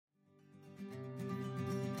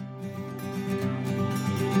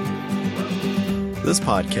This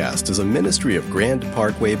podcast is a ministry of Grand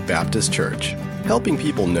Parkway Baptist Church, helping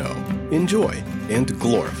people know, enjoy, and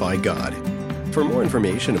glorify God. For more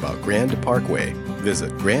information about Grand Parkway,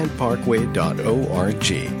 visit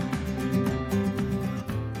grandparkway.org.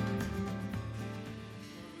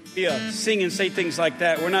 Sing and say things like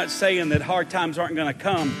that. We're not saying that hard times aren't going to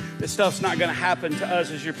come, that stuff's not going to happen to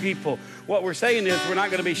us as your people. What we're saying is we're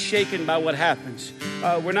not going to be shaken by what happens.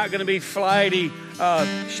 We're not going to be flighty,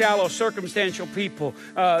 shallow, circumstantial people.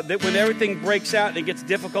 That when everything breaks out and it gets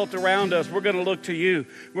difficult around us, we're going to look to you.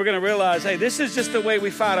 We're going to realize, hey, this is just the way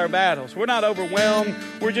we fight our battles. We're not overwhelmed.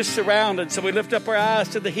 We're just surrounded. So we lift up our eyes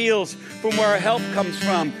to the hills from where our help comes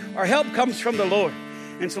from. Our help comes from the Lord.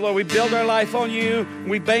 And so, Lord, we build our life on you.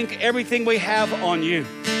 We bank everything we have on you.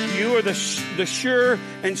 You are the sure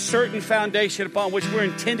and certain foundation upon which we're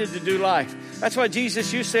intended to do life. That's why,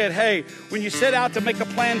 Jesus, you said, hey, when you set out to make a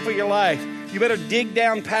plan for your life, you better dig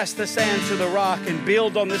down past the sand to the rock and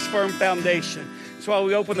build on this firm foundation. That's why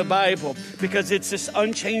we open the Bible, because it's this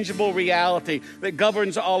unchangeable reality that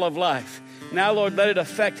governs all of life. Now, Lord, let it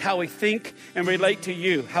affect how we think and relate to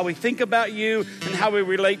you, how we think about you and how we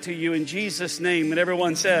relate to you in Jesus' name. And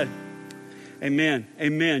everyone said, amen,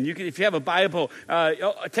 amen. You can, if you have a Bible,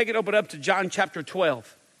 take it, open up to John chapter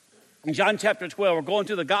 12. In John chapter 12, we're going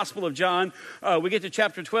through the Gospel of John. We get to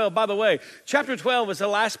chapter 12. By the way, chapter 12 is the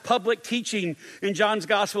last public teaching in John's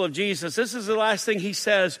Gospel of Jesus. This is the last thing he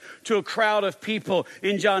says to a crowd of people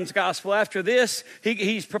in John's Gospel. After this,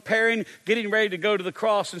 he's preparing, getting ready to go to the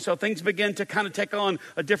cross. And so things begin to kind of take on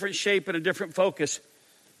a different shape and a different focus.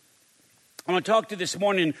 I want to talk to you this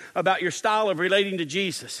morning about your style of relating to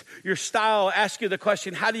Jesus. Your style, ask you the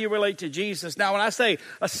question, how do you relate to Jesus? Now, when I say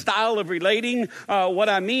a style of relating, what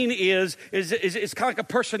I mean is it's kind of like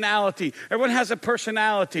a personality. Everyone has a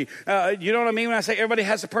personality. You know what I mean when I say everybody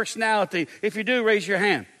has a personality? If you do, raise your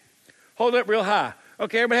hand. Hold it up real high.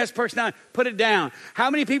 Okay, everybody has a personality. Put it down. How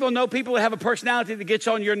many people know people that have a personality that gets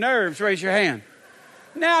on your nerves? Raise your hand.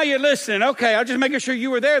 Now you're listening. Okay, I'm just making sure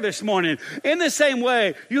you were there this morning. In the same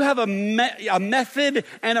way, you have a method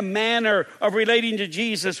and a manner of relating to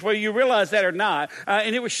Jesus, whether you realize that or not.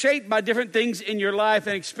 And it was shaped by different things in your life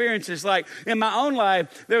and experiences. Like in my own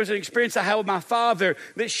life, there was an experience I had with my father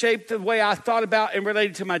that shaped the way I thought about and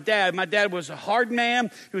related to my dad. My dad was a hard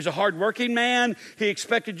man. He was a hard-working man. He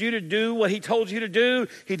expected you to do what he told you to do.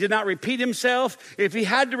 He did not repeat himself. If he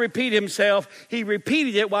had to repeat himself, he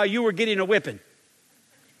repeated it while you were getting a whipping.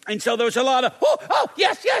 And so there was a lot of,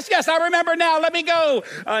 yes, I remember now, let me go.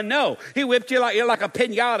 No, he whipped you like a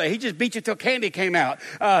piñata. He just beat you till candy came out.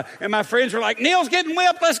 And my friends were like, Neil's getting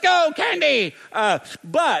whipped, let's go, candy.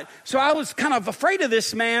 So I was kind of afraid of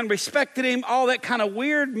this man, respected him, all that kind of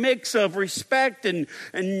weird mix of respect and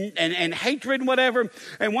hatred and whatever.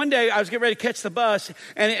 And one day I was getting ready to catch the bus,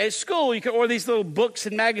 and at school you could order these little books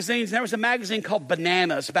and magazines. And there was a magazine called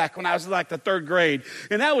Bananas back when I was in like the third grade.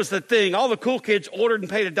 And that was the thing. All the cool kids ordered and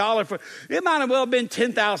paid $1 for it. Might have well been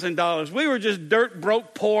 $10,000. We were just dirt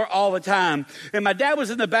broke poor all the time. And my dad was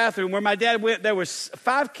in the bathroom where my dad went. There was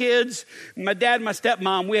 5 kids. My dad and my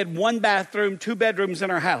stepmom. We had 1 bathroom, 2 bedrooms in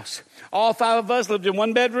our house. All 5 of us lived in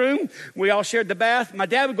 1 bedroom. We all shared the bath. My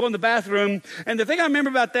dad would go in the bathroom. And the thing I remember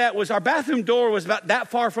about that was our bathroom door was about that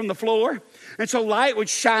far from the floor. And so light would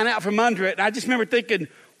shine out from under it. And I just remember thinking,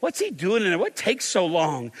 what's he doing in there? What takes so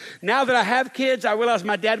long? Now that I have kids, I realize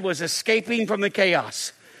my dad was escaping from the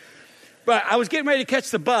chaos. But I was getting ready to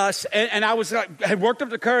catch the bus, and I had worked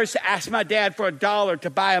up the courage to ask my dad for $1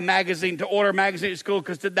 to buy a magazine, to order a magazine at school,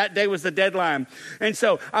 because that day was the deadline. And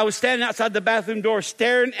so I was standing outside the bathroom door,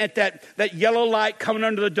 staring at that yellow light coming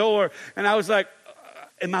under the door, and I was like,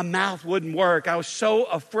 and my mouth wouldn't work. I was so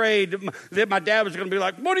afraid that my dad was going to be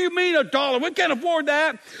like, what do you mean $1? We can't afford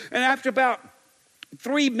that. And after about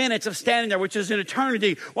 3 minutes of standing there, which is an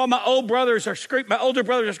eternity, while my older brothers are screaming,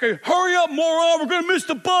 hurry up, moron, we're going to miss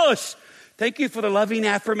the bus. Thank you for the loving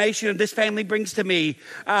affirmation this family brings to me.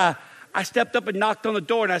 I stepped up and knocked on the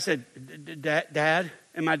door, and I said, Dad?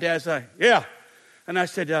 And my dad's like, yeah. And I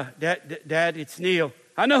said, Dad, it's Neil.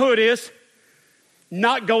 I know who it is.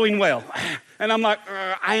 Not going well. And I'm like,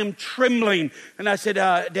 I am trembling. And I said,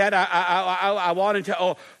 Dad, I wanted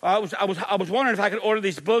to. I was wondering if I could order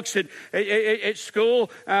these books at school.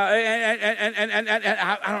 And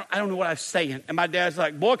I don't know what I was saying. And my dad's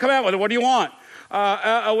like, boy, come out with it. What do you want? No,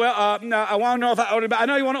 I want to know if I order. I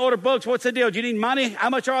know you want to order books. What's the deal? Do you need money? How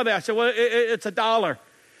much are they? I said, well, it's $1.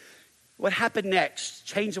 What happened next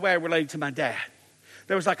changed the way I related to my dad.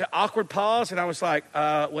 There was like an awkward pause, and I was like,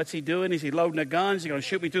 what's he doing? Is he loading a gun? Is he going to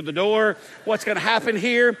shoot me through the door? What's going to happen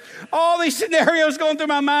here? All these scenarios going through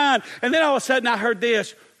my mind. And then all of a sudden I heard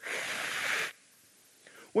this.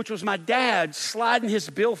 which was my dad sliding his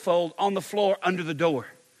billfold on the floor under the door.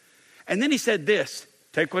 And then he said this,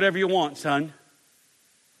 "Take whatever you want, son."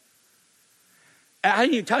 And I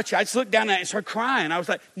didn't even touch it. I just looked down at it and started crying. I was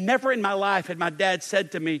like, never in my life had my dad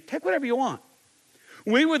said to me, "Take whatever you want."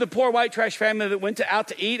 We were the poor white trash family that went out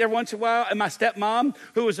to eat every once in a while. And my stepmom,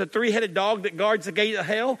 who was a 3-headed dog that guards the gate of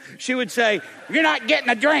hell, she would say, "You're not getting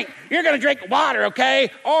a drink. You're going to drink water, okay?"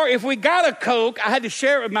 Or if we got a Coke, I had to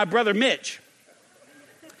share it with my brother Mitch.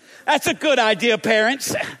 That's a good idea,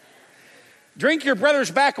 parents. Drink your brother's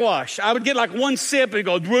backwash. I would get like one sip and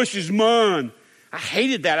go, "This is mine." I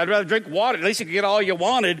hated that. I'd rather drink water. At least you could get all you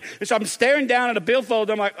wanted. And so I'm staring down at a billfold.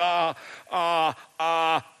 I'm like, and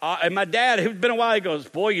my dad, it had been a while, he goes,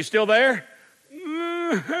 "Boy, you still there?"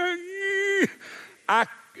 I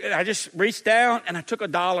just reached down and I took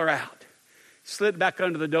 $1 out, slid it back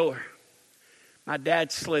under the door. My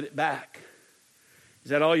dad slid it back.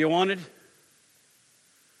 "Is that all you wanted?"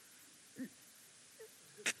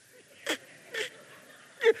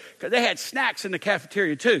 Because they had snacks in the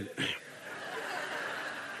cafeteria too.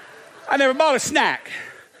 I never bought a snack.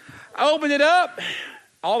 I opened it up.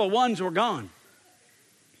 All the ones were gone.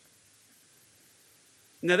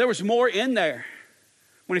 Now, there was more in there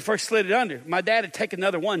when he first slid it under. My dad had taken the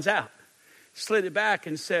other ones out, slid it back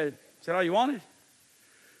and said, "Is that all you wanted?"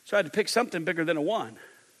 So I had to pick something bigger than a 1.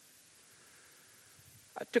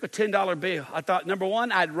 I took a $10 bill. I thought, number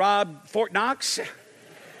 1, I'd robbed Fort Knox.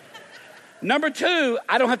 Number 2,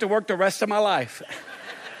 I don't have to work the rest of my life.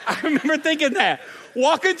 I remember thinking that.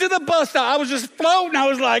 Walking to the bus stop, I was just floating. I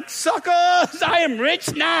was like, "Suckers, I am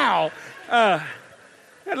rich now."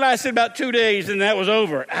 That lasted about 2 days and that was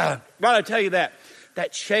over. Right, I tell you that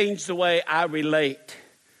changed the way I relate.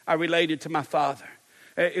 I related to my father.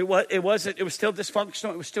 It was still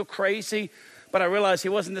dysfunctional. It was still crazy. But I realized he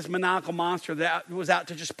wasn't this maniacal monster that was out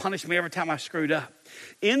to just punish me every time I screwed up.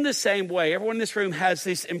 In the same way, everyone in this room has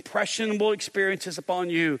these impressionable experiences upon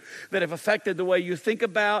you that have affected the way you think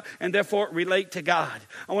about and therefore relate to God.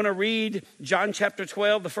 I want to read John chapter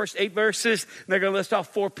 12, the first 8 verses. And they're going to list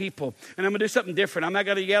off 4 people. And I'm going to do something different. I'm not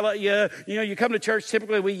going to yell at you. You know, you come to church,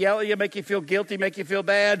 typically we yell at you, make you feel guilty, make you feel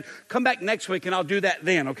bad. Come back next week and I'll do that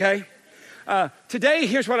then, okay? Today,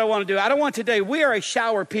 here's what I want to do. We are a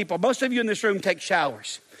shower people. Most of you in this room take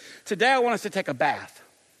showers. Today, I want us to take a bath.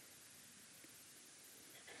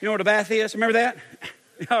 You know what a bath is? Remember that?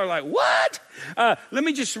 Y'all are like, "What?" Let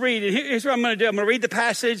me just read it. Here's what I'm going to do. I'm going to read the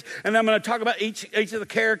passage, and then I'm going to talk about each of the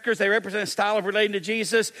characters. They represent a style of relating to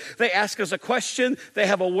Jesus. They ask us a question. They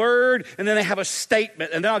have a word, and then they have a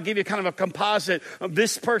statement. And then I'll give you kind of a composite of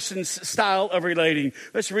this person's style of relating.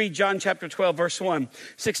 Let's read John chapter 12, verse 1.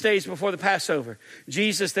 6 days before the Passover,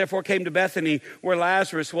 Jesus therefore came to Bethany, where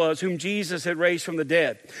Lazarus was, whom Jesus had raised from the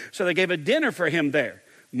dead. So they gave a dinner for him there.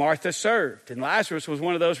 Martha served, and Lazarus was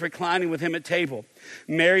one of those reclining with him at table.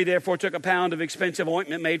 Mary therefore took a pound of expensive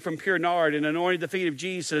ointment made from pure nard and anointed the feet of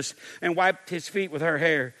Jesus and wiped his feet with her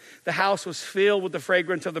hair. The house was filled with the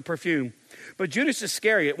fragrance of the perfume. But Judas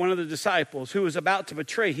Iscariot, one of the disciples who was about to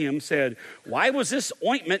betray him, said, "Why was this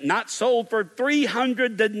ointment not sold for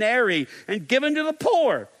 300 denarii and given to the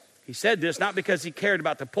poor?" He said this not because he cared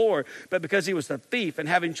about the poor, but because he was a thief, and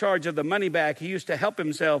having charge of the money bag, he used to help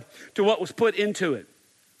himself to what was put into it.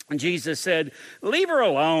 And Jesus said, "Leave her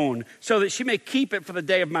alone, so that she may keep it for the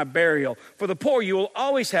day of my burial. For the poor you will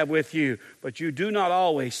always have with you, but you do not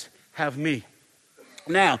always have me."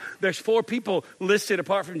 Now, there's 4 people listed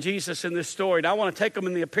apart from Jesus in this story. And I want to take them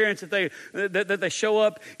in the appearance that they show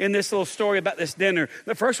up in this little story about this dinner.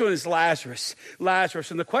 The first one is Lazarus.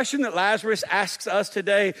 And the question that Lazarus asks us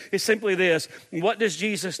today is simply this: what does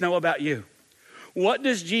Jesus know about you? What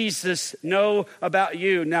does Jesus know about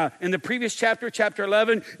you? Now, in the previous chapter, chapter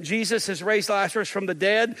 11, Jesus has raised Lazarus from the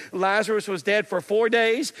dead. Lazarus was dead for 4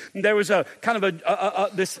 days. There was a kind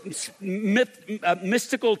of this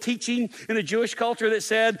mystical teaching in the Jewish culture that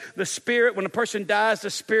said the spirit, when a person dies, the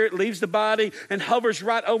spirit leaves the body and hovers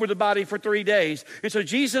right over the body for 3 days. And so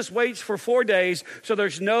Jesus waits for 4 days, so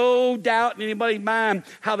there's no doubt in anybody's mind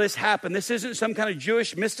how this happened. This isn't some kind of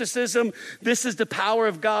Jewish mysticism. This is the power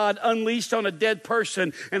of God unleashed on a dead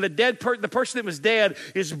person, and the person that was dead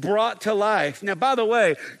is brought to life. Now, by the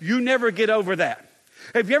way, you never get over that.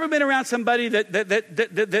 Have you ever been around somebody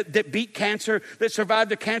that beat cancer, that survived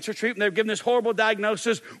the cancer treatment? They're given this horrible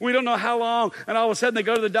diagnosis. We don't know how long, and all of a sudden they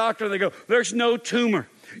go to the doctor and they go, "There's no tumor."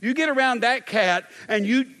 You get around that cat, and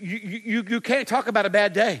you can't talk about a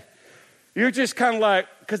bad day. You're just kind of like,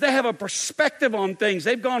 because they have a perspective on things.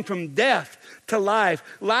 They've gone from death to life.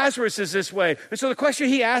 Lazarus is this way. And so the question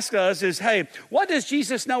he asks us is, hey, what does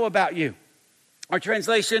Jesus know about you? Our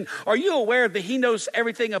translation, are you aware that he knows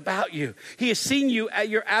everything about you? He has seen you at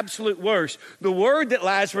your absolute worst. The word that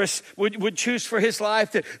Lazarus would choose for his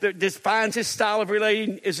life that defines his style of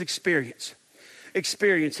relating is experience.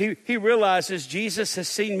 Experience. He realizes Jesus has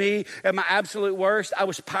seen me at my absolute worst. I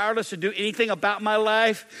was powerless to do anything about my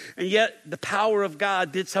life, and yet the power of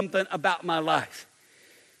God did something about my life.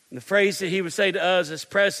 And the phrase that he would say to us is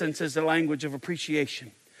presence is the language of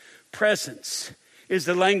appreciation. Presence is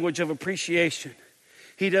the language of appreciation.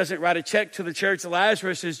 He doesn't write a check to the church.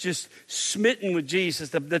 Lazarus is just smitten with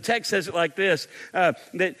Jesus. The text says it like this,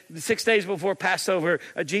 that 6 days before Passover,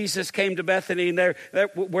 Jesus came to Bethany, and there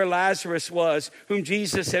where Lazarus was, whom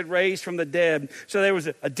Jesus had raised from the dead. So there was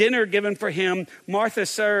a dinner given for him. Martha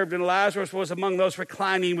served, and Lazarus was among those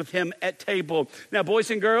reclining with him at table. Now,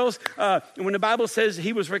 boys and girls, when the Bible says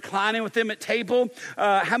he was reclining with them at table,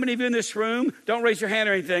 how many of you in this room, don't raise your hand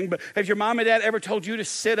or anything, but have your mom and dad ever told you to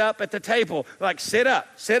sit up at the table? Like, sit up.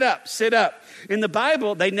 Sit up, sit up. In the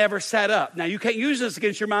Bible, they never sat up. Now, you can't use this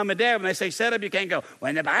against your mom and dad. When they say sit up, you can't go, well,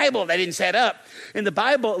 in the Bible, they didn't sit up. In the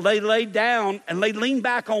Bible, they laid down and they leaned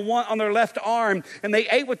back on their left arm, and they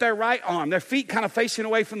ate with their right arm, their feet kind of facing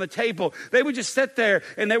away from the table. They would just sit there,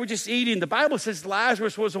 and they were just eating. The Bible says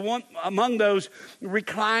Lazarus was one among those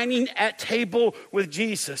reclining at table with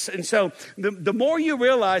Jesus. And so the more you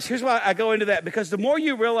realize, here's why I go into that, because the more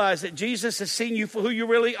you realize that Jesus has seen you for who you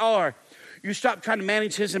really are, you stop trying to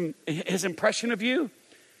manage his impression of you,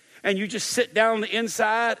 and you just sit down on the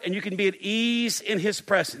inside, and you can be at ease in his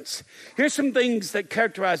presence. Here's some things that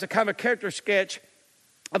characterize a kind of a character sketch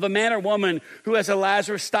of a man or woman who has a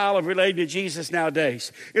Lazarus style of relating to Jesus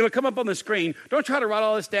nowadays. It'll come up on the screen. Don't try to write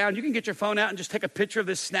all this down. You can get your phone out and just take a picture of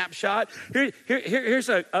this snapshot. Here's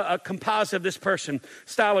a composite of this person,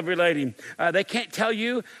 style of relating. They can't tell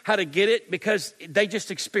you how to get it because they just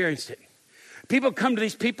experienced it. People come to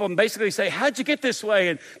these people and basically say, how'd you get this way?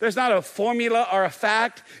 And there's not a formula or a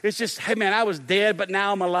fact. It's just, hey, man, I was dead, but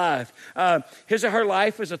now I'm alive. His or her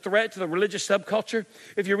life is a threat to the religious subculture.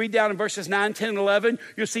 If you read down in verses 9, 10, and 11,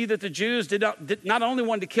 you'll see that the Jews did not only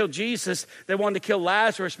want to kill Jesus, they wanted to kill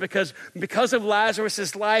Lazarus because of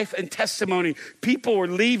Lazarus' life and testimony, people were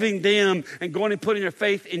leaving them and going and putting their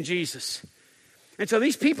faith in Jesus. And so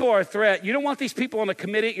these people are a threat. You don't want these people on a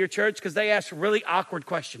committee at your church because they ask really awkward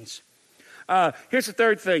questions. Here's the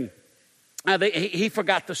third thing. He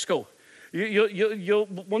forgot the score.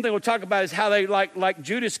 One thing we'll talk about is how they, like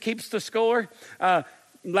Judas keeps the score.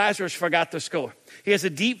 Lazarus forgot the score. He has a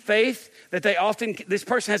deep faith that this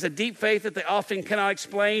person has a deep faith that they often cannot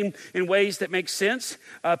explain in ways that make sense.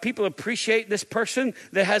 People appreciate this person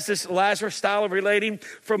that has this Lazarus style of relating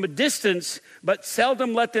from a distance, but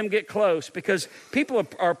seldom let them get close because people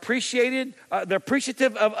are appreciated. They're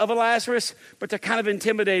appreciative of a Lazarus, but they're kind of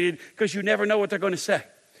intimidated because you never know what they're going to say.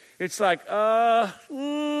 It's like, they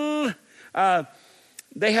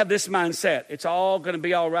have this mindset. It's all going to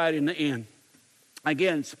be all right in the end.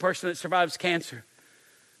 Again, it's the person that survives cancer.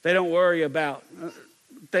 They don't worry about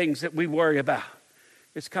things that we worry about.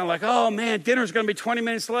 It's kind of like, oh, man, dinner's going to be 20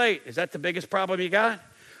 minutes late. Is that the biggest problem you got?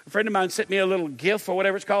 A friend of mine sent me a little GIF or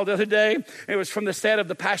whatever it's called the other day. It was from the set of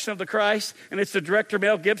The Passion of the Christ, and it's the director,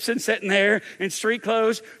 Mel Gibson, sitting there in street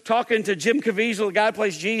clothes talking to Jim Caviezel, the guy who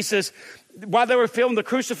plays Jesus, while they were filming the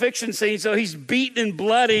crucifixion scene. So he's beaten and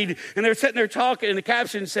bloodied, and they're sitting there talking, and the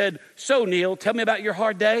caption said, "So, Neil, tell me about your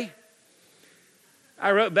hard day."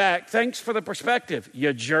 I wrote back, "Thanks for the perspective,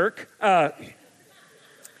 you jerk." But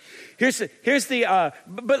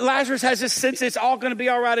Lazarus has this sense it's all going to be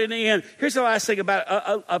all right in the end. Here's the last thing about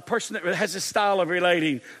a person that has this style of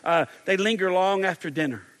relating. They linger long after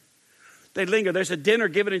dinner. They linger. There's a dinner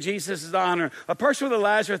given in Jesus' honor. A person with a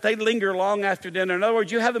Lazarus, they linger long after dinner. In other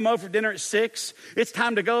words, you have them over for dinner at 6. It's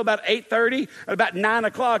time to go about 8:30. At about 9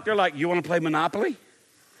 o'clock, they're like, "You want to play Monopoly?"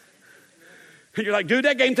 And you're like, "Dude,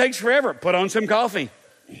 that game takes forever. Put on some coffee."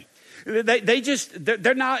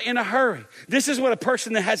 They're not in a hurry. This is what a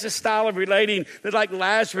person that has a style of relating, that like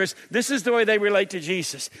Lazarus, this is the way they relate to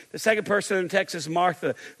Jesus. The second person in the text is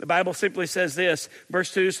Martha. The Bible simply says this,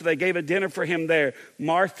 verse 2, so they gave a dinner for him there.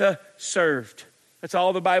 Martha served. That's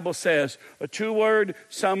all the Bible says. A 2-word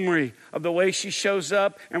summary of the way she shows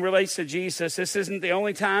up and relates to Jesus. This isn't the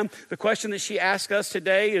only time. The question that she asks us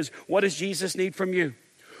today is, what does Jesus need from you?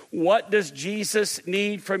 What does Jesus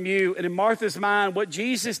need from you? And in Martha's mind, what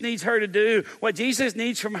Jesus needs her to do, what Jesus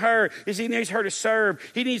needs from her is he needs her to serve.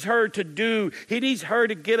 He needs her to do. He needs her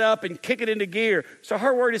to get up and kick it into gear. So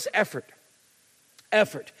her word is effort.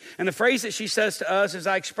 Effort. And the phrase that she says to us is,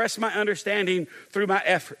 I express my understanding through my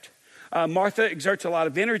effort. Martha exerts a lot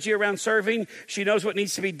of energy around serving. She knows what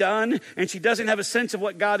needs to be done, and she doesn't have a sense of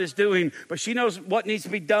what God is doing, but she knows what needs to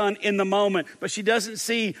be done in the moment, but she doesn't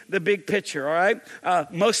see the big picture, all right?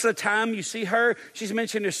 Most of the time you see her, she's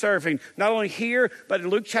mentioned as serving. Not only here, but in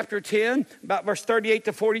Luke chapter 10, about verse 38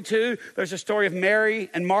 to 42, there's a story of Mary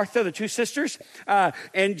and Martha, the two sisters,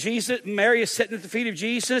 and Mary is sitting at the feet of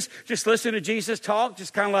Jesus, just listening to Jesus talk,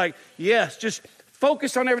 just kind of like, yes, just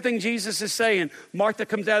focus on everything Jesus is saying. Martha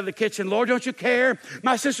comes out of the kitchen. Lord, don't you care?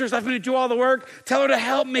 My sister's left me to do all the work. Tell her to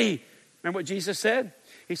help me. Remember what Jesus said?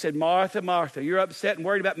 He said, Martha, Martha, you're upset and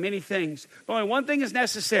worried about many things. But only one thing is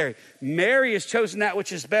necessary. Mary has chosen that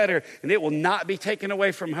which is better, and it will not be taken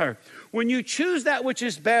away from her. When you choose that which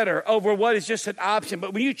is better over what is just an option,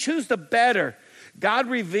 but when you choose the better, God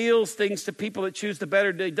reveals things to people that choose the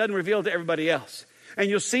better. He doesn't reveal to everybody else. And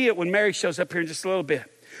you'll see it when Mary shows up here in just a little bit.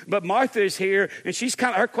 But Martha is here, and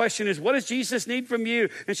her question is, what does Jesus need from you?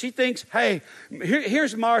 And she thinks, hey,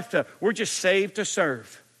 here's Martha. We're just saved to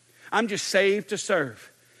serve. I'm just saved to serve.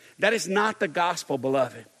 That is not the gospel,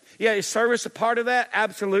 beloved. Yeah, is service a part of that?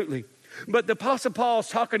 Absolutely. But the Apostle Paul is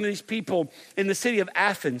talking to these people in the city of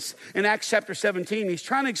Athens in Acts chapter 17. He's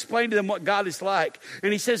trying to explain to them what God is like.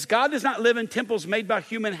 And he says, God does not live in temples made by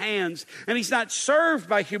human hands, and he's not served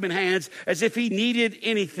by human hands as if he needed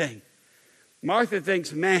anything. Martha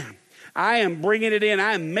thinks, man, I am bringing it in.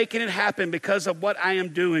 I am making it happen because of what I am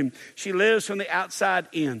doing. She lives from the outside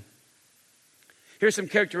in. Here's some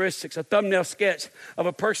characteristics, a thumbnail sketch of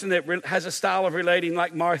a person that has a style of relating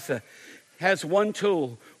like Martha. Has one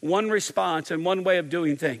tool, one response, and one way of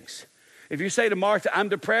doing things. If you say to Martha, I'm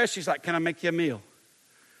depressed, she's like, can I make you a meal?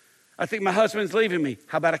 I think my husband's leaving me.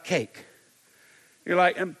 How about a cake? You're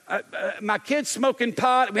like, my kid's smoking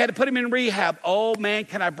pot. We had to put him in rehab. Oh, man,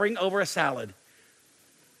 can I bring over a salad?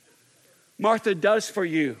 Martha does for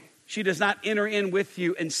you. She does not enter in with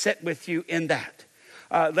you and sit with you in that.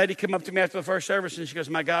 Lady came up to me after the first service, and she goes,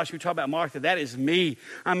 my gosh, we talk about Martha. That is me.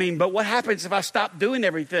 I mean, but what happens if I stop doing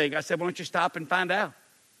everything? I said, why don't you stop and find out?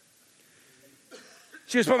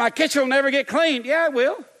 She goes, but my kitchen will never get cleaned. Yeah, it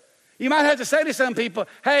will. You might have to say to some people,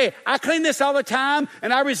 hey, I clean this all the time,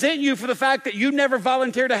 and I resent you for the fact that you never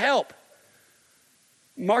volunteer to help.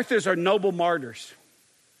 Marthas are noble martyrs.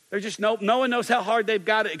 They're just no one knows how hard they've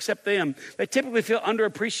got it except them. They typically feel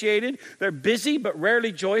underappreciated. They're busy but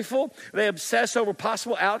rarely joyful. They obsess over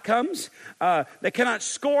possible outcomes. They cannot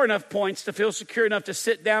score enough points to feel secure enough to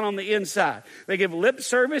sit down on the inside. They give lip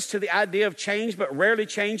service to the idea of change but rarely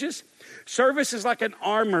changes. Service is like an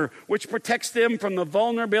armor which protects them from the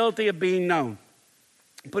vulnerability of being known.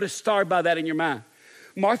 Put a star by that in your mind.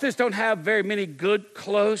 Marthas don't have very many good,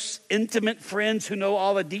 close, intimate friends who know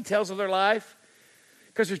all the details of their life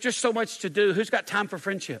because there's just so much to do. Who's got time for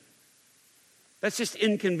friendship? That's just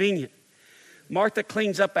inconvenient. Martha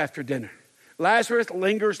cleans up after dinner. Lazarus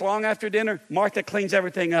lingers long after dinner. Martha cleans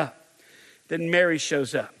everything up. Then Mary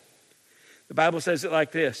shows up. The Bible says it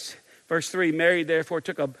like this. Verse 3, Mary therefore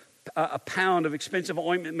took a pound of expensive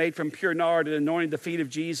ointment made from pure nard and anointed the feet of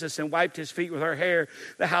Jesus and wiped his feet with her hair.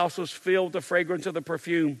 The house was filled with the fragrance of the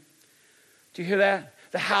perfume. Do you hear that?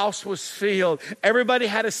 The house was filled. Everybody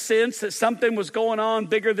had a sense that something was going on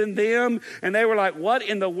bigger than them. And they were like, what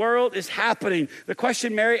in the world is happening? The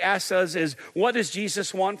question Mary asks us is, what does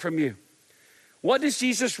Jesus want from you? What does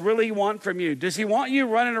Jesus really want from you? Does he want you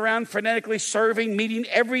running around frenetically serving, meeting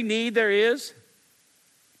every need there is?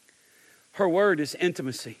 Her word is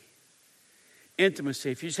intimacy.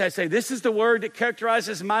 Intimacy. If you just had to say, this is the word that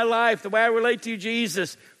characterizes my life, the way I relate to you,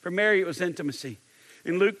 Jesus. For Mary, it was intimacy.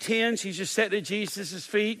 In Luke 10, she's just sitting at Jesus'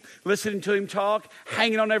 feet, listening to him talk,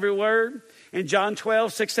 hanging on every word. In John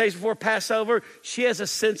 12, 6 days before Passover, she has a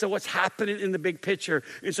sense of what's happening in the big picture.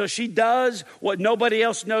 And so she does what nobody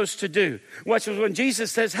else knows to do. Which was when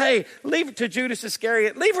Jesus says, hey, leave it to Judas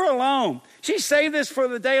Iscariot. Leave her alone. She saved this for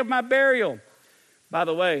the day of my burial. By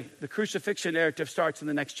the way, the crucifixion narrative starts in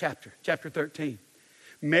the next chapter, chapter 13.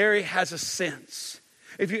 Mary has a sense.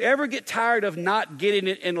 If you ever get tired of not getting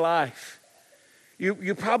it in life,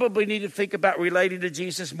 you probably need to think about relating to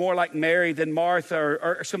Jesus more like Mary than Martha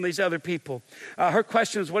or some of these other people. Her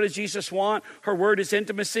question is, what does Jesus want? Her word is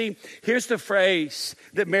intimacy. Here's the phrase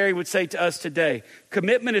that Mary would say to us today.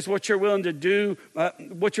 Commitment is what you're willing to do, but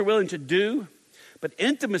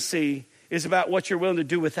intimacy is about what you're willing to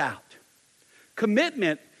do without.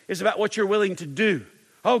 Commitment is about what you're willing to do.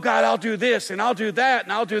 Oh, God, I'll do this, and I'll do that,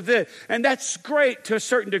 and I'll do this. And that's great to a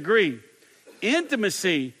certain degree.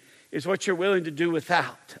 Intimacy is what you're willing to do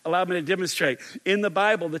without. Allow me to demonstrate. In the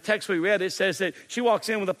Bible, the text we read, it says that she walks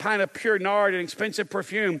in with a pint of pure nard, an expensive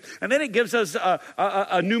perfume. And then it gives us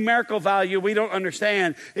a numerical value we don't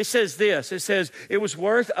understand. It says this. It says it was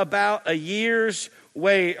worth about a year's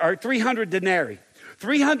wage, or 300 denarii.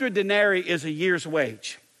 300 denarii is a year's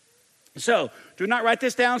wage. So do not write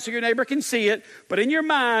this down so your neighbor can see it. But in your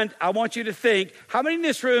mind, I want you to think, how many in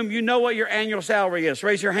this room you know what your annual salary is?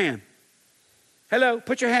 Raise your hand. Hello,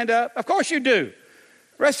 put your hand up. Of course you do. The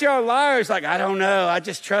rest of y'all are liars like, I don't know. I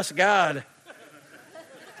just trust God.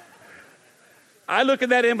 I look at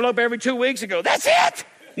that envelope every 2 weeks and go, that's it.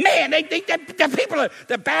 Man, the people,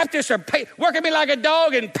 the Baptists are working me like a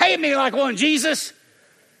dog and paying me like one, Jesus.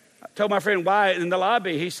 I told my friend Wyatt in the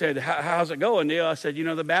lobby, he said, how's it going, Neil? I said,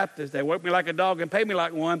 the Baptists, they work me like a dog and pay me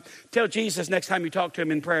like one. Tell Jesus next time you talk to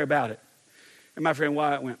him in prayer about it. And my friend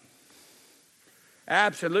Wyatt went,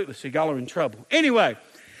 absolutely. So y'all are in trouble. Anyway,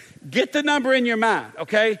 get the number in your mind,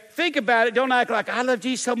 okay? Think about it. Don't act like, I love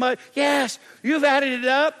Jesus so much. Yes, you've added it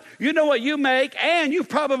up. You know what you make. And you've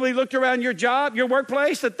probably looked around your job, your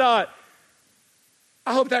workplace, and thought,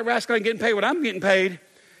 I hope that rascal ain't getting paid what I'm getting paid.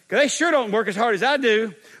 Because they sure don't work as hard as I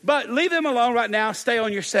do. But leave them alone right now. Stay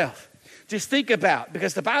on yourself. Just think about it.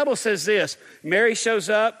 Because the Bible says this. Mary shows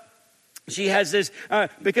up. She has this,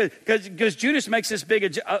 because Judas makes this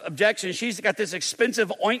big objection. She's got this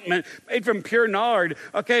expensive ointment made from pure nard.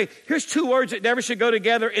 Okay, here's two words that never should go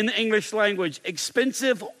together in the English language.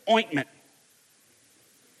 Expensive ointment.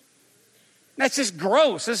 That's just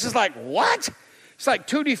gross. This is like, what? It's like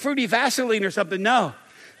Tutti Frutti Vaseline or something. No.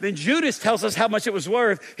 Then Judas tells us how much it was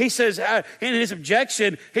worth. He says, in his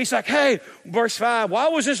objection, he's like, hey, verse 5, why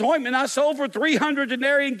was this ointment not sold for 300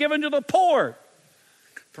 denarii and given to the poor?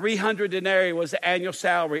 300 denarii was the annual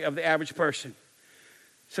salary of the average person.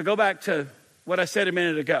 So go back to what I said a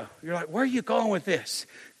minute ago. You're like, where are you going with this?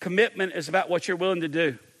 Commitment is about what you're willing to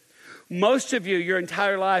do. Most of you, your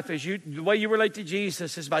entire life, the way you relate to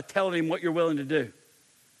Jesus is by telling him what you're willing to do.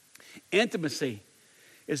 Intimacy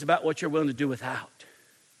is about what you're willing to do without.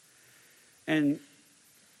 And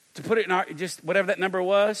to put it in just whatever that number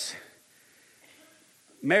was,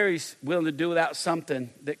 Mary's willing to do without something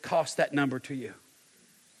that cost that number to you.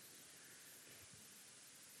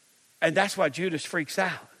 And that's why Judas freaks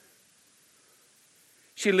out.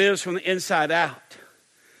 She lives from the inside out.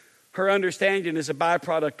 Her understanding is a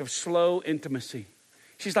byproduct of slow intimacy.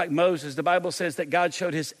 She's like Moses. The Bible says that God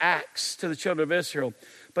showed his acts to the children of Israel,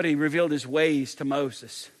 but he revealed his ways to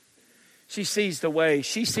Moses. She sees the way.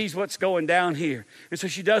 She sees what's going down here. And so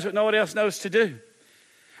she does what no one else knows to do.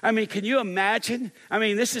 I mean, can you imagine? I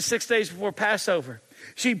mean, this is 6 days before Passover.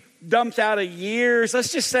 She dumps out a year's.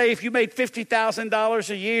 Let's just say if you made $50,000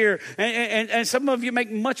 a year, and some of you make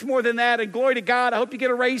much more than that, and glory to God, I hope you get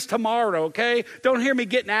a raise tomorrow, okay? Don't hear me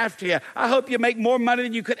getting after you. I hope you make more money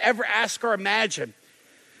than you could ever ask or imagine.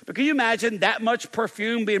 But can you imagine that much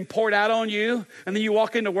perfume being poured out on you, and then you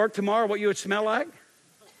walk into work tomorrow, what you would smell like?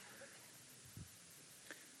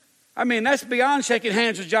 I mean, that's beyond shaking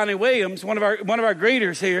hands with Johnny Williams, one of our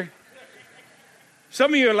greeters here.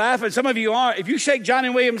 Some of you are laughing, some of you aren't. If you shake Johnny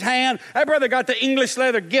Williams' hand, that brother got the English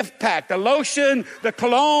leather gift pack, the lotion, the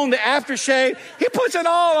cologne, the aftershave. He puts it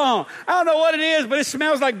all on. I don't know what it is, but it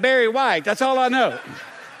smells like Barry White. That's all I know.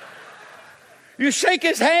 You shake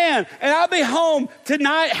his hand, and I'll be home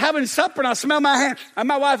tonight having supper, and I'll smell my hand. And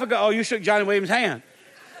my wife will go, oh, you shook Johnny Williams' hand.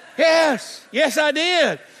 Yes, I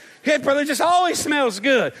did. His brother just always smells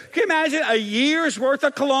good. Can you imagine a year's worth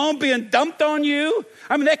of cologne being dumped on you?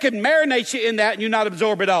 I mean, they could marinate you in that and you not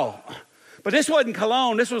absorb it all. But this wasn't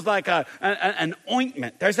cologne. This was like an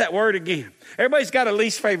ointment. There's that word again. Everybody's got a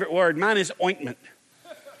least favorite word. Mine is ointment.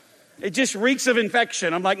 It just reeks of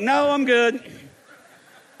infection. I'm like, no, I'm good.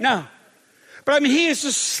 No. But I mean, he is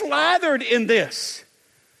just slathered in this.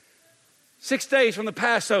 6 days from the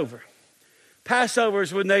Passover. Passover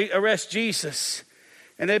is when they arrest Jesus.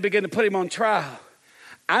 And they begin to put him on trial.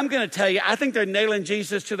 I'm going to tell you, I think they're nailing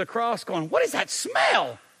Jesus to the cross going, what is that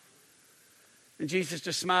smell? And Jesus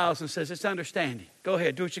just smiles and says, it's understanding. Go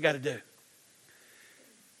ahead, do what you got to do.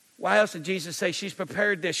 Why else did Jesus say she's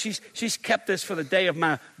prepared this? She's kept this for the day of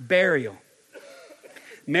my burial.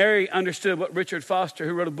 Mary understood what Richard Foster,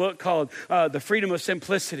 who wrote a book called The Freedom of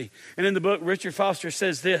Simplicity. And in the book, Richard Foster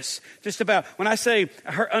says this, just about, when I say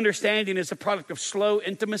her understanding is a product of slow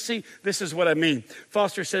intimacy, this is what I mean.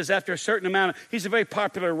 Foster says after a certain amount, he's a very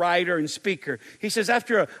popular writer and speaker. He says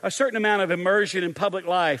after a certain amount of immersion in public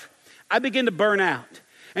life, I begin to burn out.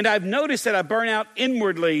 And I've noticed that I burn out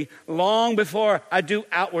inwardly long before I do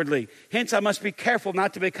outwardly. Hence, I must be careful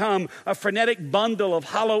not to become a frenetic bundle of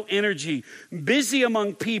hollow energy, busy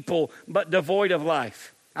among people, but devoid of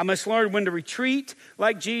life. I must learn when to retreat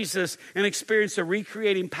like Jesus and experience the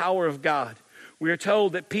recreating power of God. We are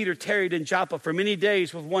told that Peter tarried in Joppa for many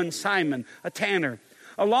days with one Simon, a tanner.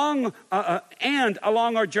 Along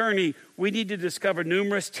our journey, we need to discover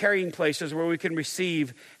numerous tarrying places where we can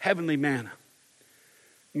receive heavenly manna.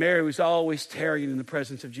 Mary was always tarrying in the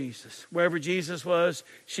presence of Jesus. Wherever Jesus was,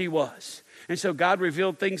 she was. And so God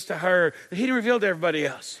revealed things to her that he didn't reveal to everybody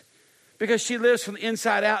else. Because she lives from the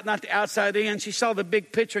inside out, not the outside in. She saw the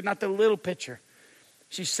big picture, not the little picture.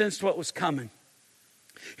 She sensed what was coming.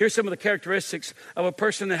 Here's some of the characteristics of a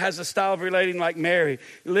person that has a style of relating like Mary.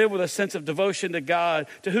 Live with a sense of devotion to God,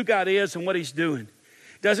 to who God is and what he's doing.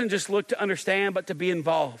 Doesn't just look to understand, but to be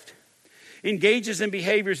involved. Engages in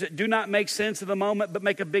behaviors that do not make sense in the moment, but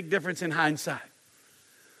make a big difference in hindsight.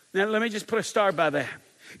 Now, let me just put a star by that.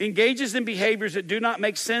 Engages in behaviors that do not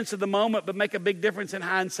make sense of the moment, but make a big difference in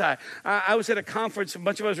hindsight. I was at a conference a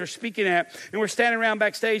bunch of us were speaking at, and we're standing around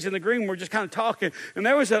backstage in the green. We're just kind of talking. And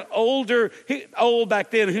there was an old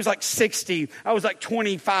back then. He was like 60. I was like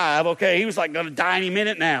 25. Okay, he was like going to die any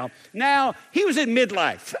minute now. Now, he was in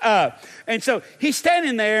midlife. And so he's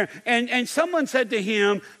standing there, and someone said to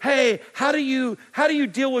him, hey, how do you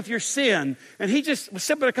deal with your sin? And he just was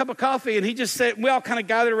sipping a cup of coffee, and he just said, we all kind of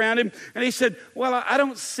gathered around him, and he said, well, I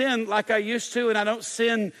don't sin like I used to, and I don't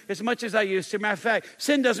sin as much as I used to. Matter of fact,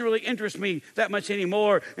 sin doesn't really interest me that much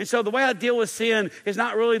anymore. And so the way I deal with sin is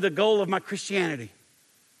not really the goal of my Christianity.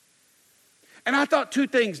 And I thought two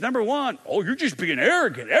things. Number one, you're just being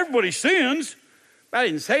arrogant. Everybody sins. I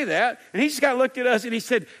didn't say that. And he just got looked at us and he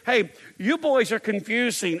said, hey, you boys are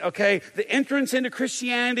confusing, okay? The entrance into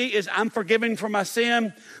Christianity is I'm forgiven for my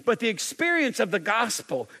sin, but the experience of the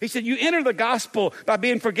gospel, he said, you enter the gospel by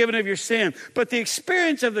being forgiven of your sin, but the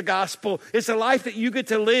experience of the gospel is a life that you get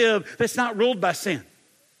to live that's not ruled by sin.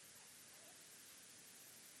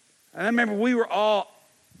 And I remember we were all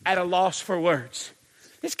at a loss for words.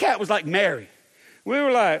 This cat was like Mary. We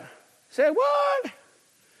were like, say what?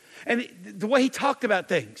 And the way he talked about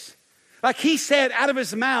things. Like he said out of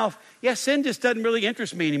his mouth, sin just doesn't really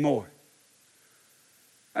interest me anymore.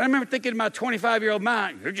 And I remember thinking in my 25-year-old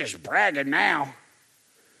mind, you're just bragging now.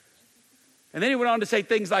 And then he went on to say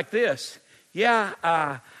things like this.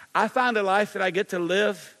 I find a life that I get to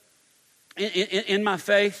live in my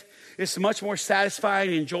faith is much more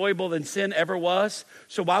satisfying and enjoyable than sin ever was.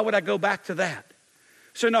 So why would I go back to that?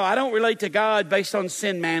 So no, I don't relate to God based on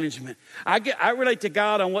sin management. I relate to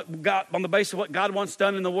God on the basis of what God wants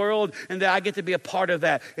done in the world, and that I get to be a part of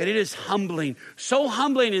that. And it is humbling. So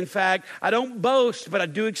humbling, in fact, I don't boast, but I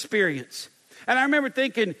do experience. And I remember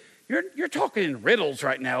thinking, you're talking in riddles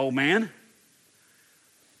right now, old man.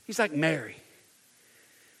 He's like Mary.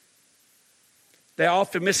 They're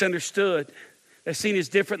often misunderstood. They're seen as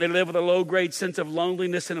different. They live with a low-grade sense of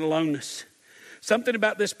loneliness and aloneness. Something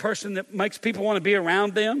about this person that makes people want to be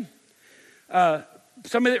around them.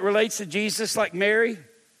 Somebody that relates to Jesus like Mary,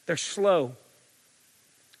 they're slow.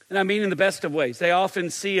 And I mean in the best of ways. They often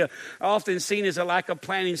seen as a lack of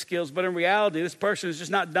planning skills, but in reality, this person is just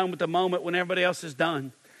not done with the moment when everybody else is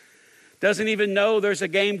done. Doesn't even know there's a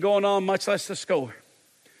game going on, much less the score.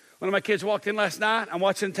 One of my kids walked in last night. I'm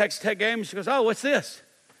watching the Texas Tech game, and she goes, oh, what's this?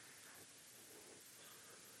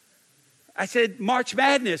 I said, March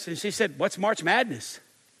Madness. And she said, what's March Madness?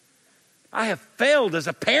 I have failed as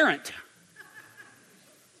a parent.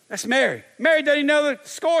 That's Mary. Mary doesn't even know the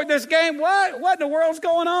score of this game. What in the world's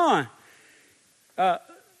going on?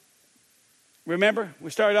 Remember,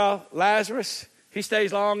 we started off Lazarus. He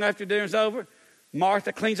stays long after dinner's over.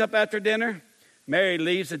 Martha cleans up after dinner. Mary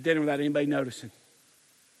leaves the dinner without anybody noticing.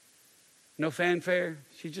 No fanfare.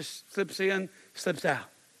 She just slips in, slips out.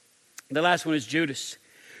 The last one is Judas.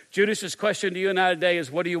 Judas's question to you and I today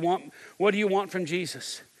is, what do you want? What do you want from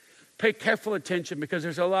Jesus? Pay careful attention, because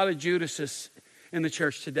there's a lot of Judases in the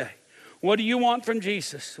church today. What do you want from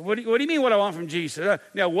Jesus? What do you mean what I want from Jesus?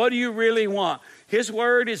 Now, what do you really want? His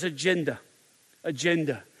word is agenda.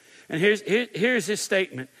 Agenda. And here's his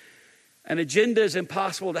statement. An agenda is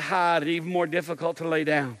impossible to hide and even more difficult to lay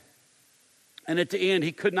down. And at the end,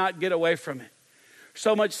 he could not get away from it.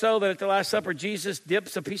 So much so that at the Last Supper, Jesus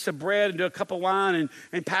dips a piece of bread into a cup of wine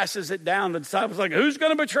and passes it down. The disciples are like, who's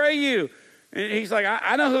going to betray you? And he's like,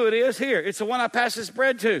 I know who it is. Here, it's the one I pass this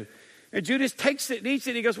bread to. And Judas takes it and eats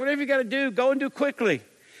it. He goes, whatever you got to do, go and do quickly.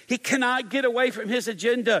 He cannot get away from his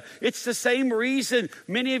agenda. It's the same reason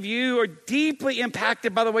many of you are deeply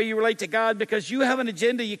impacted by the way you relate to God, because you have an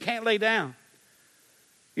agenda you can't lay down.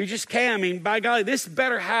 You just can't. I mean, by golly, this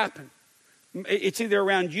better happen. It's either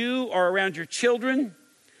around you or around your children.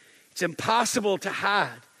 It's impossible to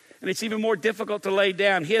hide. And it's even more difficult to lay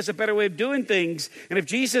down. He has a better way of doing things. And if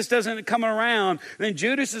Jesus doesn't come around, then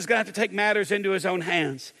Judas is going to have to take matters into his own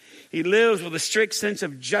hands. He lives with a strict sense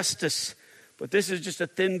of justice. But this is just a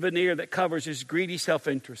thin veneer that covers his greedy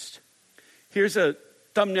self-interest. Here's a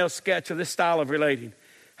thumbnail sketch of this style of relating.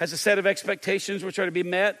 Has a set of expectations which are to be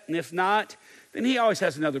met. And if not, then he always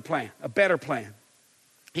has another plan, a better plan.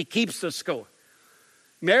 He keeps the score.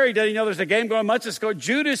 Mary doesn't know there's a game going, much to score.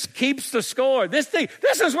 Judas keeps the score. This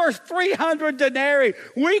is worth 300 denarii.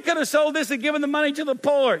 We could have sold this and given the money to the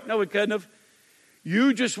poor. No, we couldn't have.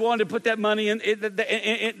 You just wanted to put that money in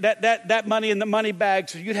that money in the money bag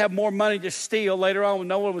so you'd have more money to steal later on when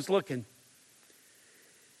no one was looking.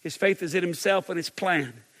 His faith is in himself and his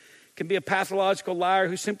plan. Can be a pathological liar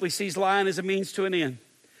who simply sees lying as a means to an end.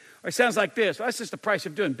 Or it sounds like this. Well, that's just the price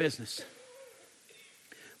of doing business.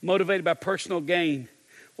 Motivated by personal gain.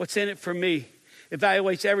 What's in it for me?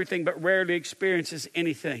 Evaluates everything but rarely experiences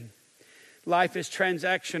anything. Life is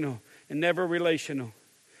transactional and never relational.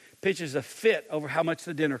 Pitches a fit over how much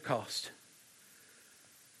the dinner cost.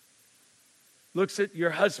 Looks at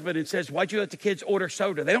your husband and says, why'd you let the kids order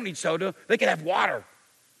soda? They don't need soda. They can have water.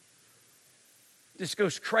 Just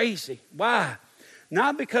goes crazy. Why?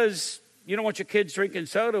 Not because you don't want your kids drinking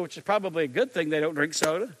soda, which is probably a good thing they don't drink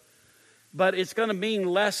soda. But it's going to mean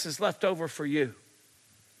less is left over for you.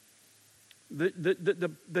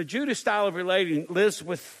 The Judas style of relating lives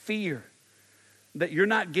with fear that you're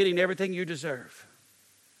not getting everything you deserve.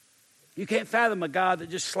 You can't fathom a God that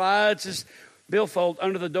just slides his billfold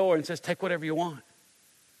under the door and says, take whatever you want.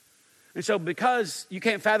 And so because you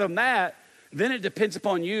can't fathom that, then it depends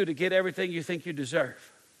upon you to get everything you think you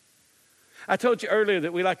deserve. I told you earlier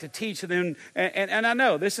that we like to teach, and I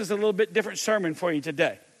know this is a little bit different sermon for you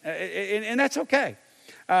today. And that's okay.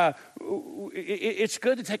 It's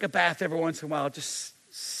good to take a bath every once in a while. Just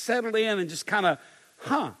settle in and just kind of,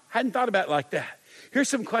 hadn't thought about it like that. Here's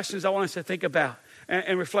some questions I want us to think about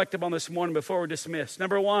and reflect upon this morning before we're dismissed.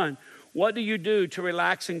 Number one, what do you do to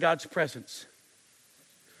relax in God's presence?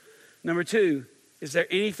 Number two, is there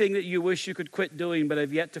anything that you wish you could quit doing but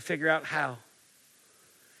have yet to figure out how?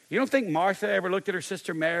 You don't think Martha ever looked at her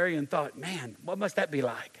sister Mary and thought, man, what must that be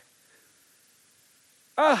like?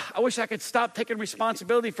 I wish I could stop taking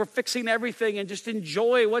responsibility for fixing everything and just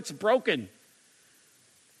enjoy what's broken.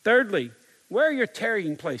 Thirdly, where are your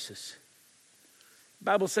tarrying places? The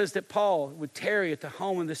Bible says that Paul would tarry at the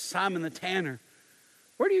home of this Simon the tanner.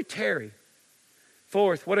 Where do you tarry?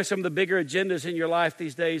 Fourth, what are some of the bigger agendas in your life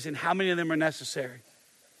these days and how many of them are necessary?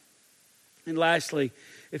 And lastly,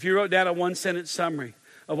 if you wrote down a one-sentence summary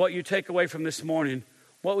of what you take away from this morning,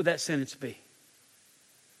 what would that sentence be?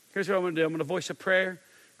 Here's what I'm going to do. I'm going to voice a prayer.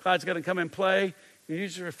 Clyde's going to come and play. And you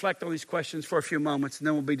just reflect on these questions for a few moments, and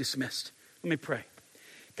then we'll be dismissed. Let me pray.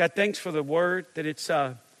 God, thanks for the word, that it's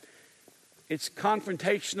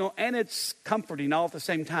confrontational and it's comforting all at the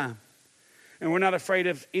same time. And we're not afraid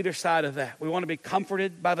of either side of that. We want to be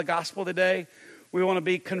comforted by the gospel today. We want to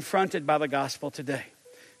be confronted by the gospel today.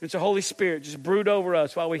 And so Holy Spirit, just brood over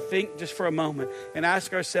us while we think just for a moment and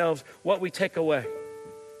ask ourselves what we take away.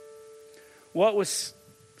 What was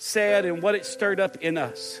said and what it stirred up in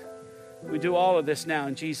us. We do all of this now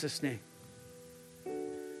in Jesus' name.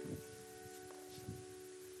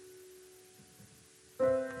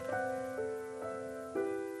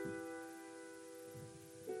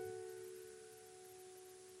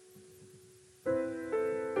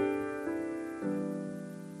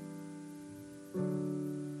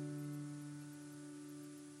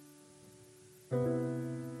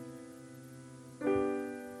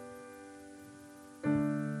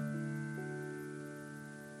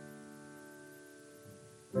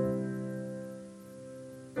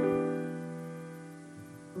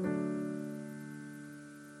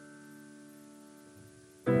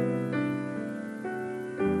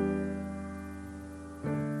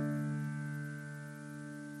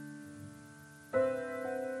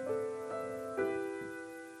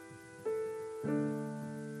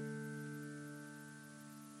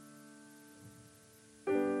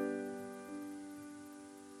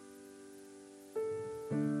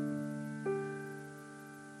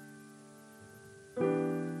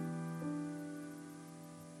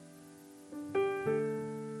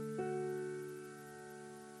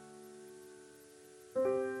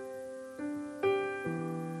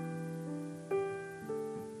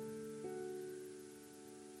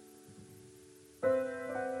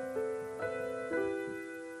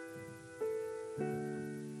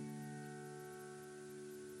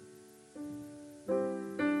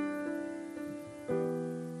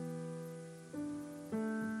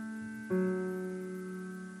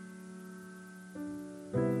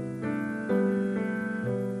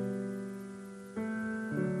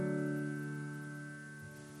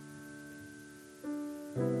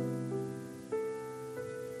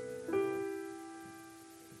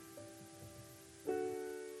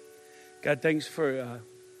 God, thanks for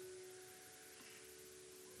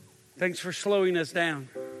slowing us down.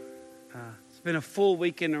 It's been a full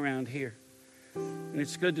weekend around here, and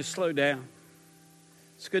it's good to slow down.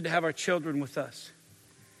 It's good to have our children with us.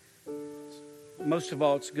 Most of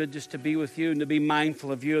all, it's good just to be with you and to be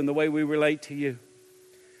mindful of you and the way we relate to you.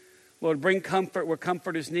 Lord, bring comfort where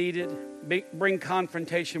comfort is needed. Bring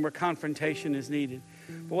confrontation where confrontation is needed.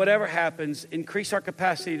 But whatever happens, increase our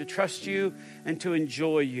capacity to trust you and to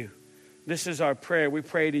enjoy you. This is our prayer. We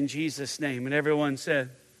prayed in Jesus' name. And everyone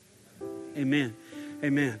said, amen.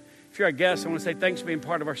 Amen. If you're a guest, I want to say thanks for being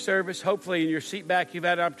part of our service. Hopefully in your seat back, you've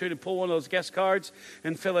had an opportunity to pull one of those guest cards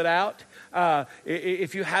and fill it out.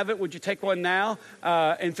 If you haven't, would you take one now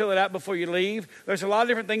and fill it out before you leave? There's a lot of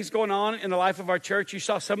different things going on in the life of our church. You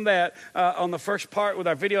saw some of that on the first part with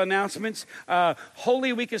our video announcements.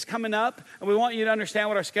 Holy Week is coming up, and we want you to understand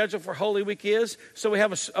what our schedule for Holy Week is. So we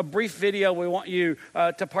have a brief video we want you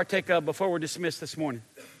to partake of before we're dismissed this morning.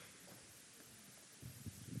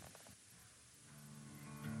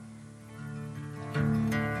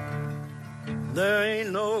 There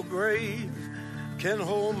ain't no grave can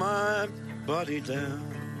hold my body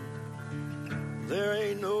down. There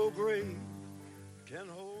ain't no grave can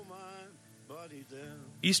hold my body down.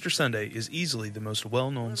 Easter Sunday is easily the most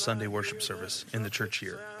well-known Sunday worship service in the church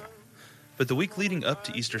year. But the week leading up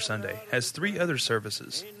to Easter Sunday has 3 other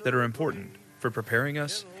services that are important for preparing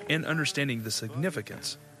us and understanding the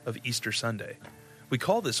significance of Easter Sunday. We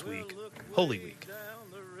call this week Holy Week.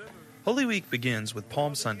 Holy Week begins with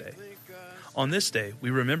Palm Sunday. On this day, we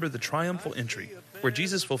remember the triumphal entry, where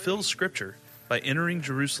Jesus fulfills Scripture by entering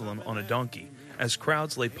Jerusalem on a donkey as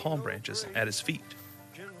crowds lay palm branches at his feet.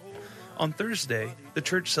 On Thursday, the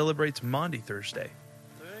church celebrates Maundy Thursday.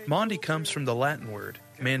 Maundy comes from the Latin word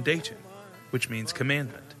mandatum, which means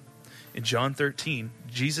commandment. In John 13,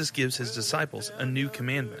 Jesus gives his disciples a new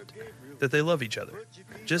commandment, that they love each other,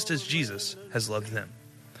 just as Jesus has loved them.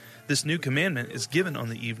 This new commandment is given on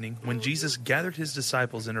the evening when Jesus gathered his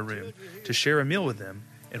disciples in a room to share a meal with them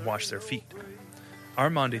and wash their feet. Our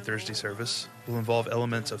Maundy Thursday service will involve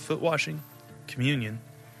elements of foot washing, communion,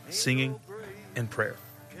 singing, and prayer.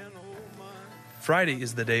 Friday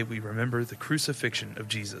is the day we remember the crucifixion of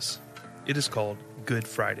Jesus. It is called Good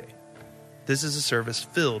Friday. This is a service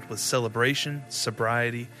filled with celebration,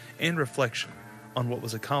 sobriety, and reflection on what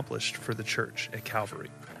was accomplished for the church at Calvary.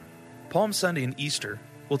 Palm Sunday and Easter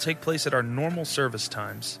will take place at our normal service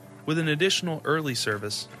times, with an additional early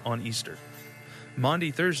service on Easter. Maundy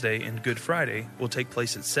Thursday and Good Friday will take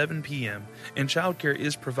place at 7 p.m., and childcare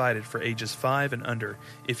is provided for ages 5 and under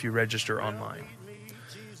if you register online.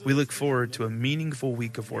 We look forward to a meaningful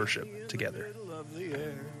week of worship together.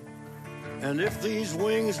 And if these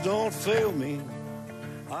wings don't fail me,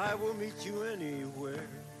 I will meet you anywhere.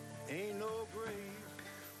 Ain't no grave.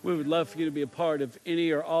 We would love for you to be a part of any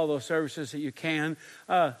or all those services that you can.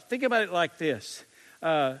 Think about it like this.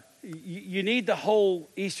 You need the whole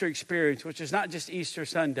Easter experience, which is not just Easter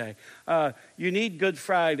Sunday. You need Good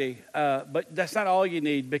Friday, but that's not all you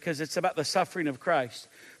need, because it's about the suffering of Christ.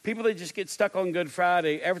 People that just get stuck on Good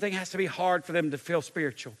Friday, everything has to be hard for them to feel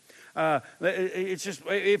spiritual. It's just,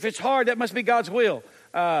 if it's hard, that must be God's will.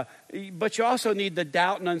 But you also need the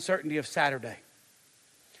doubt and uncertainty of Saturday.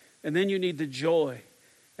 And then you need the joy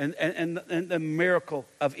and the miracle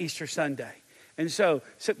of Easter Sunday. And so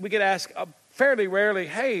we get asked fairly rarely,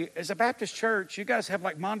 hey, as a Baptist church, you guys have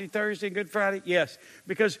like Maundy Thursday and Good Friday? Yes,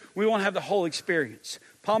 because we want to have the whole experience.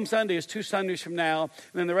 Palm Sunday is 2 Sundays from now, and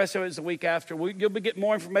then the rest of it is the week after. You'll be getting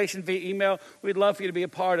more information via email. We'd love for you to be a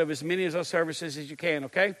part of as many of those services as you can,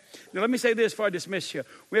 okay? Now, let me say this before I dismiss you.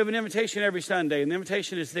 We have an invitation every Sunday, and the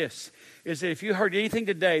invitation is this, is that if you heard anything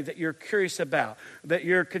today that you're curious about, that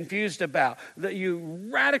you're confused about, that you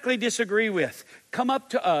radically disagree with, come up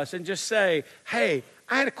to us and just say, hey,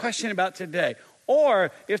 I had a question about today.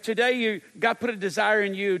 Or if today God put a desire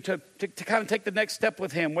in you to kind of take the next step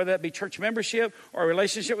with him, whether that be church membership or a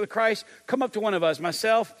relationship with Christ, come up to one of us.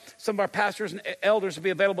 Myself, some of our pastors and elders will be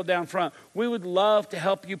available down front. We would love to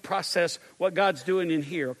help you process what God's doing in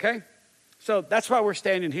here, okay? So that's why we're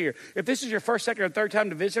standing here. If this is your first, second, or third time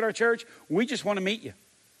to visit our church, we just want to meet you.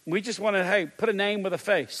 We just want to, hey, put a name with a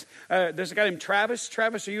face. There's a guy named Travis.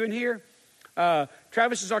 Travis, are you in here?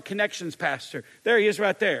 Travis is our connections pastor. There he is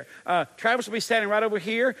right there. Travis will be standing right over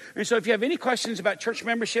here. And so if you have any questions about church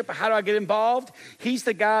membership or how do I get involved, he's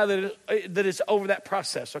the guy that is over that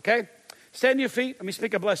process, okay? Stand to your feet. Let me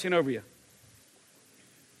speak a blessing over you.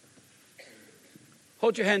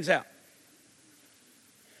 Hold your hands out.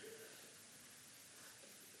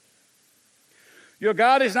 Your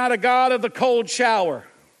God is not a God of the cold shower.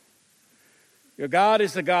 Your God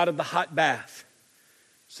is the God of the hot bath.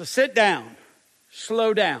 So sit down,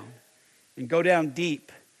 slow down, and go down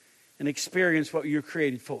deep and experience what you're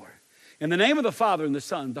created for. In the name of the Father, and the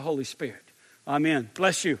Son, and the Holy Spirit. Amen.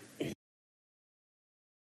 Bless you.